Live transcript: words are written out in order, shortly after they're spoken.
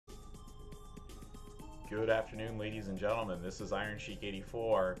Good afternoon, ladies and gentlemen. This is Iron Sheik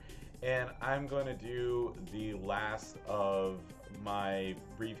 84, and I'm going to do the last of my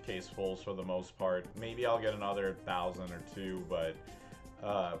briefcase pulls for the most part. Maybe I'll get another 1,000 or two, but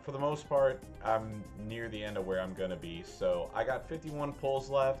for the most part, I'm near the end of where I'm going to be. So I got 51 pulls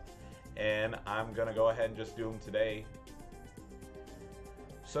left, and I'm going to go ahead and just do them today.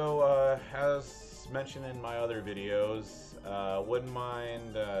 So as mentioned in my other videos, wouldn't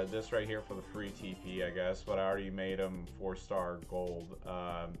mind this right here for the free TP, I guess, but I already made them 4-star gold.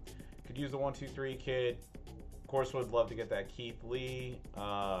 Could use the 1-2-3 kit. Of course, would love to get that Keith Lee.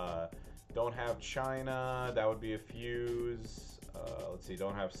 Don't have China. That would be a fuse. Let's see.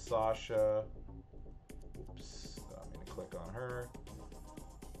 Don't have Sasha. Oops. I'm going to click on her.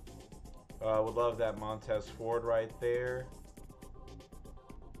 Would love that Montez Ford right there.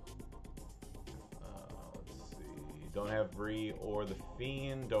 Don't have Bree or the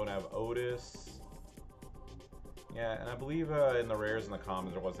Fiend. Don't have Otis. Yeah, and I believe in the rares and the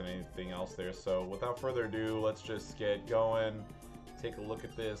commons there wasn't anything else there. So without further ado, let's just get going. Take a look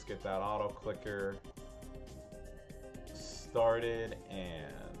at this. Get that auto clicker started,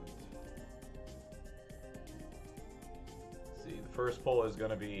 and let's see. The first pull is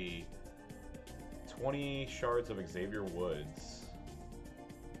going to be 20 shards of Xavier Woods.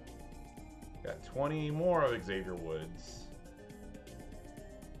 Got 20 more of Xavier Woods.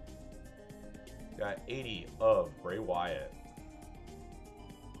 Got 80 of Bray Wyatt.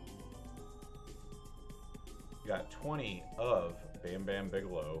 Got 20 of Bam Bam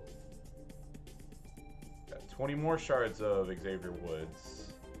Bigelow. Got 20 more shards of Xavier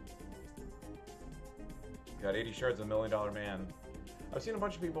Woods. Got 80 shards of $1 Million Man. I've seen a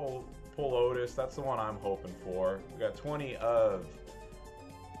bunch of people pull Otis. That's the one I'm hoping for. We got 20 of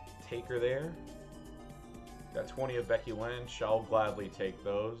Taker there. Got 20 of Becky Lynch. I'll gladly take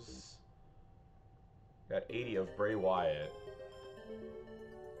those. Got 80 of Bray Wyatt.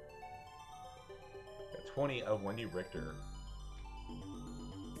 Got 20 of Wendy Richter.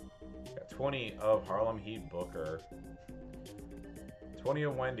 Got 20 of Harlem Heat Booker. 20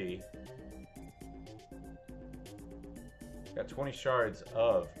 of Wendy. Got 20 shards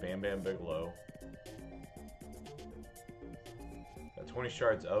of Bam Bam Bigelow. 20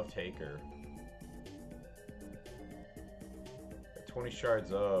 shards of Taker. Got 20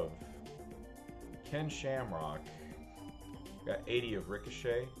 shards of Ken Shamrock. Got 80 of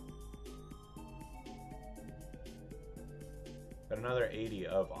Ricochet. Got another 80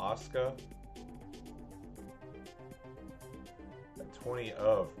 of Asuka. Got 20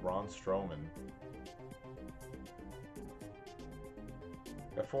 of Braun Strowman.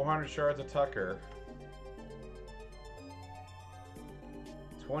 Got 400 shards of Tucker.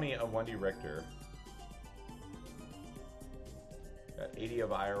 20 of Wendy Richter. Got 80 of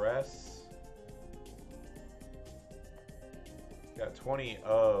IRS. Got 20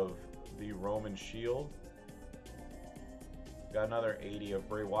 of the Roman Shield. Got another 80 of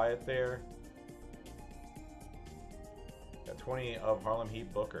Bray Wyatt there. Got 20 of Harlem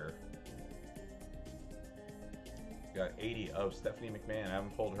Heat Booker. Got 80 of Stephanie McMahon. I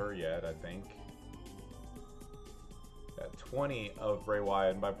haven't pulled her yet, I think. Got 20 of Bray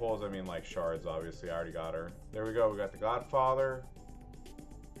Wyatt, and by pulls I mean like shards, obviously. I already got her. There we go. We got the Godfather.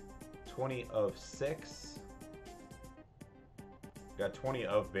 20 of Six. Got 20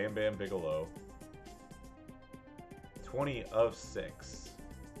 of Bam Bam Bigelow. 20 of Six.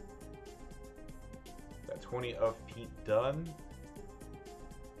 Got 20 of Pete Dunne.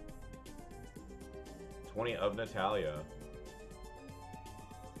 20 of Natalia.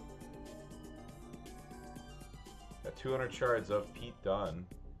 Got 200 shards of Pete Dunne.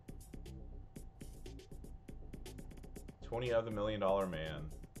 20 of the $1 Million Man.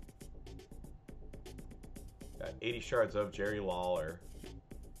 Got 80 shards of Jerry Lawler.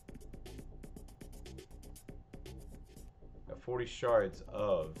 Got 40 shards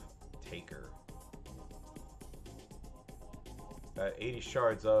of Taker. Got 80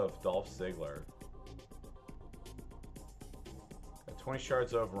 shards of Dolph Ziggler. Got 20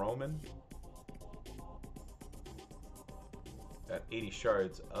 shards of Roman. Got 80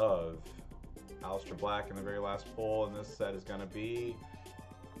 shards of Aleister Black in the very last pull, and this set is going to be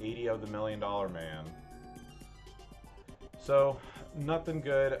 80 of the $1 Million Man. So, nothing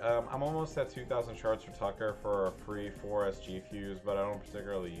good. I'm almost at 2,000 shards for Tucker for a free 4 SG fuse, but I don't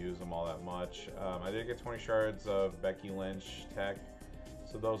particularly use them all that much. I did get 20 shards of Becky Lynch tech,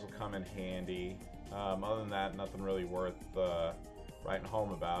 so those will come in handy. Other than that, nothing really worth writing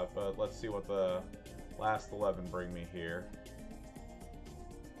home about, but let's see what the last 11 bring me here.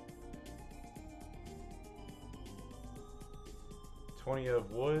 20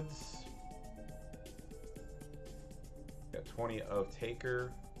 of Woods. Got 20 of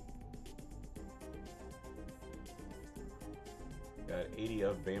Taker. Got 80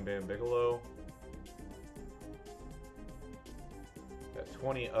 of Bam Bam Bigelow. Got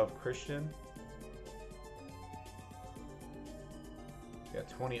 20 of Christian. Got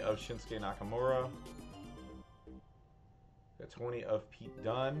 20 of Shinsuke Nakamura. Got 20 of Pete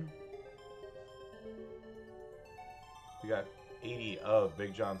Dunne. We got 80 of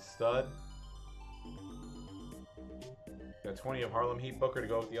Big John Studd. Got 20 of Harlem Heat Booker to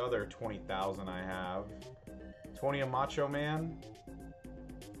go with the other 20,000 I have. 20 of Macho Man.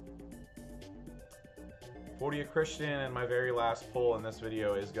 40 of Christian, and my very last pull in this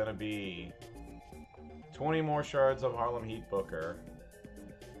video is going to be 20 more shards of Harlem Heat Booker.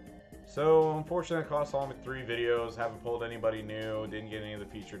 So, unfortunately, it cost all 3 videos. Haven't pulled anybody new. Didn't get any of the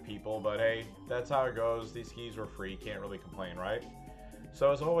featured people. But hey, that's how it goes. These keys were free. Can't really complain, right?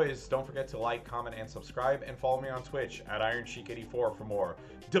 So, as always, don't forget to like, comment, and subscribe. And follow me on Twitch at IronSheik84 for more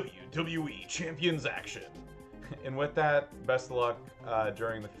WWE Champions action. And with that, best of luck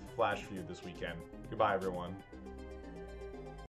during the Flash feud this weekend. Goodbye, everyone.